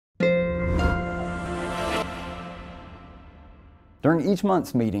During each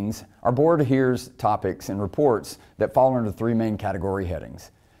month's meetings, our board hears topics and reports that fall under three main category headings.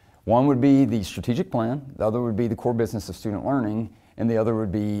 One would be the strategic plan, the other would be the core business of student learning, and the other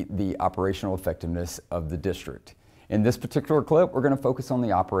would be the operational effectiveness of the district. In this particular clip, we're going to focus on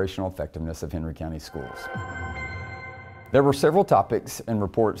the operational effectiveness of Henry County Schools. There were several topics and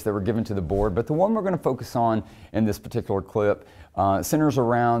reports that were given to the board, but the one we're going to focus on in this particular clip centers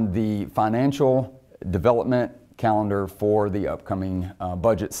around the financial development calendar for the upcoming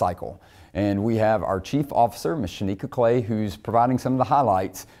budget cycle. And we have our Chief Officer, Ms. Shanika Clay, who's providing some of the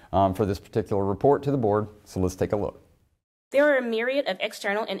highlights for this particular report to the board. So let's take a look. There are a myriad of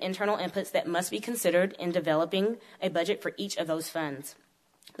external and internal inputs that must be considered in developing a budget for each of those funds.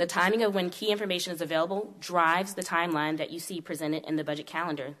 The timing of when key information is available drives the timeline that you see presented in the budget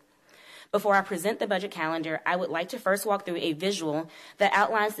calendar. Before I present the budget calendar, I would like to first walk through a visual that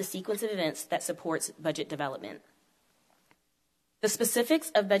outlines the sequence of events that supports budget development. The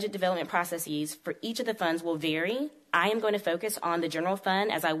specifics of budget development processes for each of the funds will vary. I am going to focus on the general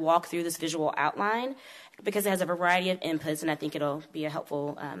fund as I walk through this visual outline because it has a variety of inputs and I think it'll be a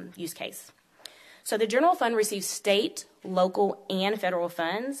helpful use case. So the general fund receives state, local, and federal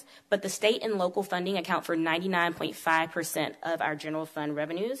funds, but the state and local funding account for 99.5% of our general fund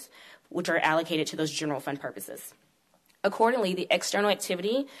revenues, which are allocated to those general fund purposes. Accordingly, the external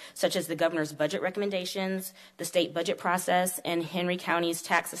activity, such as the governor's budget recommendations, the state budget process, and Henry County's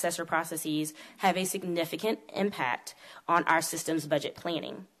tax assessor processes, have a significant impact on our system's budget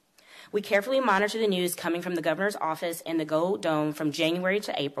planning. We carefully monitor the news coming from the governor's office and the Gold Dome from January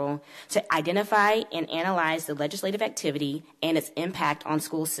to April to identify and analyze the legislative activity and its impact on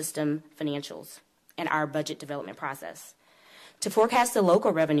school system financials and our budget development process. To forecast the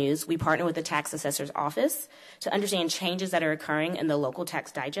local revenues, we partner with the tax assessor's office to understand changes that are occurring in the local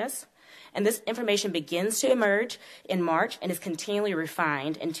tax digest. And this information begins to emerge in March and is continually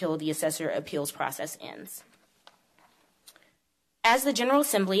refined until the assessor appeals process ends. As the General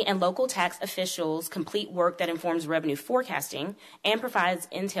Assembly and local tax officials complete work that informs revenue forecasting and provides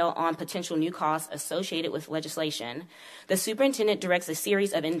intel on potential new costs associated with legislation, the superintendent directs a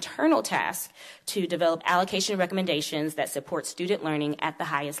series of internal tasks to develop allocation recommendations that support student learning at the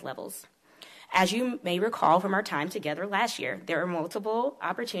highest levels. As you may recall from our time together last year, there are multiple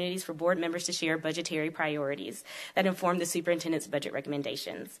opportunities for board members to share budgetary priorities that inform the superintendent's budget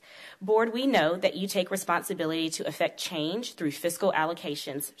recommendations. Board, we know that you take responsibility to effect change through fiscal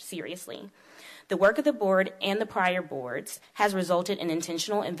allocations seriously. The work of the board and the prior boards has resulted in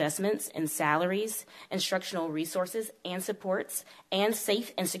intentional investments in salaries, instructional resources and supports, and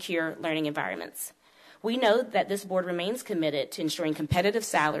safe and secure learning environments. We know that this board remains committed to ensuring competitive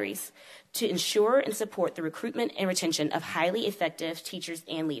salaries to ensure and support the recruitment and retention of highly effective teachers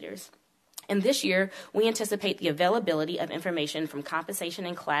and leaders. And this year, we anticipate the availability of information from compensation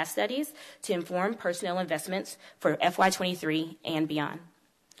and class studies to inform personnel investments for FY23 and beyond.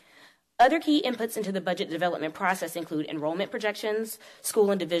 Other key inputs into the budget development process include enrollment projections, school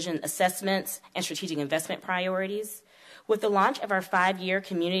and division assessments, and strategic investment priorities. With the launch of our 5-year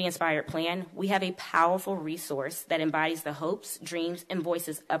community-inspired plan, we have a powerful resource that embodies the hopes, dreams, and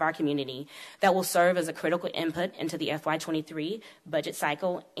voices of our community that will serve as a critical input into the FY23 budget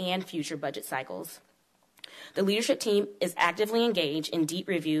cycle and future budget cycles. The leadership team is actively engaged in deep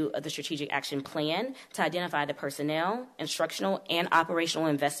review of the strategic action plan to identify the personnel, instructional, and operational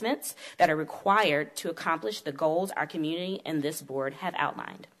investments that are required to accomplish the goals our community and this board have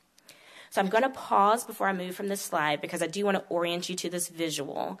outlined. So I'm going to pause before I move from this slide because I do want to orient you to this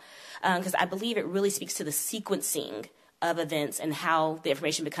visual because I believe it really speaks to the sequencing of events and how the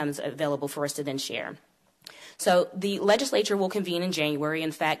information becomes available for us to then share. So the legislature will convene in January.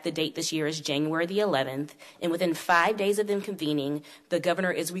 In fact, the date this year is January the 11th. And within 5 days of them convening, the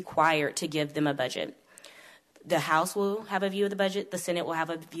governor is required to give them a budget. The House will have a view of the budget. The Senate will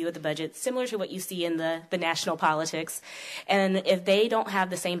have a view of the budget, similar to what you see in the national politics. And if they don't have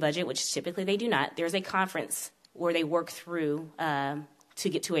the same budget, which typically they do not, there's a conference where they work through to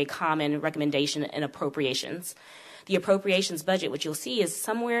get to a common recommendation and appropriations. The appropriations budget, which you'll see, is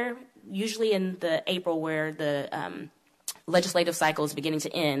somewhere usually in the April where the legislative cycle is beginning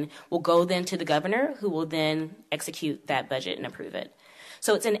to end, will go then to the governor, who will then execute that budget and approve it.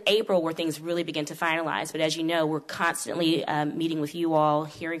 So it's in April where things really begin to finalize. But as you know, we're constantly meeting with you all,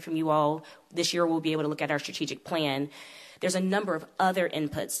 hearing from you all. This year we'll be able to look at our strategic plan. There's a number of other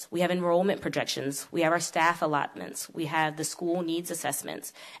inputs. We have enrollment projections. We have our staff allotments. We have the school needs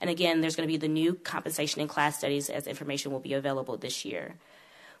assessments. And again, there's going to be the new compensation and class studies as information will be available this year.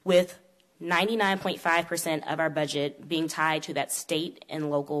 With 99.5% of our budget being tied to that state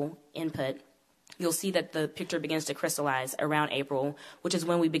and local input, you'll see that the picture begins to crystallize around April, which is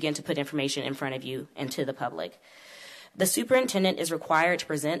when we begin to put information in front of you and to the public. The superintendent is required to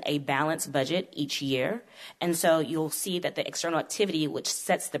present a balanced budget each year, and so you'll see that the external activity which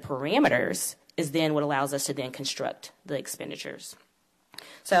sets the parameters is then what allows us to then construct the expenditures.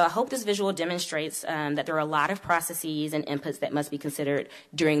 So I hope this visual demonstrates that there are a lot of processes and inputs that must be considered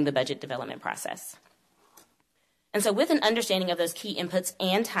during the budget development process. And so with an understanding of those key inputs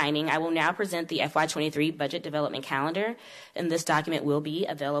and timing, I will now present the FY23 budget development calendar, and this document will be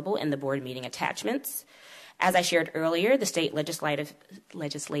available in the board meeting attachments. As I shared earlier, the state legislative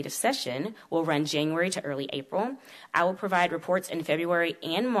session will run January to early April. I will provide reports in February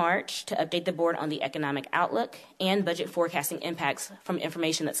and March to update the board on the economic outlook and budget forecasting impacts from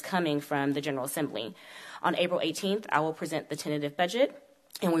information that's coming from the General Assembly. On April 18th, I will present the tentative budget,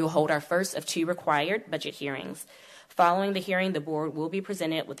 and we will hold our first of 2 required budget hearings. Following the hearing, the board will be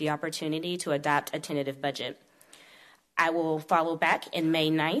presented with the opportunity to adopt a tentative budget. I will follow back in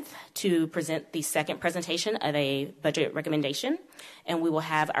May 9th to present the second presentation of a budget recommendation, and we will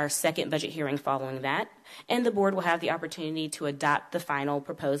have our second budget hearing following that, and the board will have the opportunity to adopt the final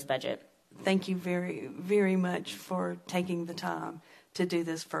proposed budget. Thank you very, very much for taking the time to do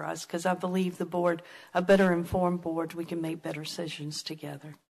this for us, because I believe the board, a better informed board, we can make better decisions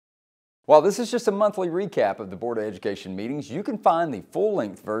together. While this is just a monthly recap of the Board of Education meetings, you can find the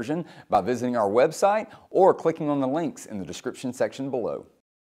full-length version by visiting our website or clicking on the links in the description section below.